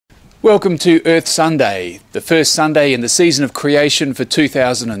Welcome to Earth Sunday, the first Sunday in the season of creation for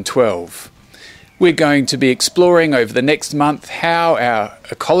 2012. We're going to be exploring over the next month how our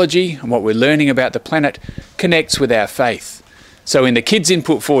ecology and what we're learning about the planet connects with our faith. So in the kids'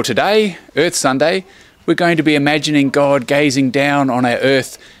 input for today, Earth Sunday, we're going to be imagining God gazing down on our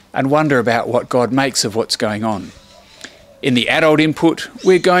earth and wonder about what God makes of what's going on. In the adult input,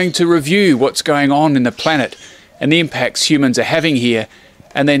 we're going to review what's going on in the planet and the impacts humans are having here,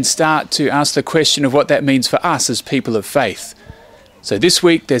 and then start to ask the question of what that means for us as people of faith. So this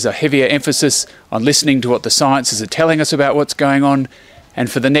week there's a heavier emphasis on listening to what the sciences are telling us about what's going on,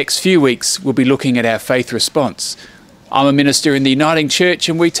 and for the next few weeks we'll be looking at our faith response. I'm a minister in the Uniting Church,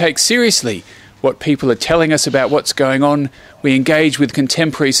 and we take seriously what people are telling us about what's going on. We engage with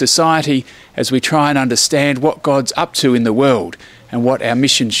contemporary society as we try and understand what God's up to in the world and what our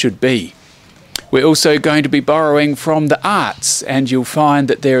mission should be. We're also going to be borrowing from the arts, and you'll find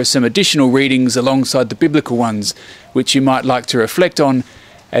that there are some additional readings alongside the biblical ones which you might like to reflect on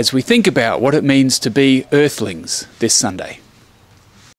as we think about what it means to be earthlings this Sunday.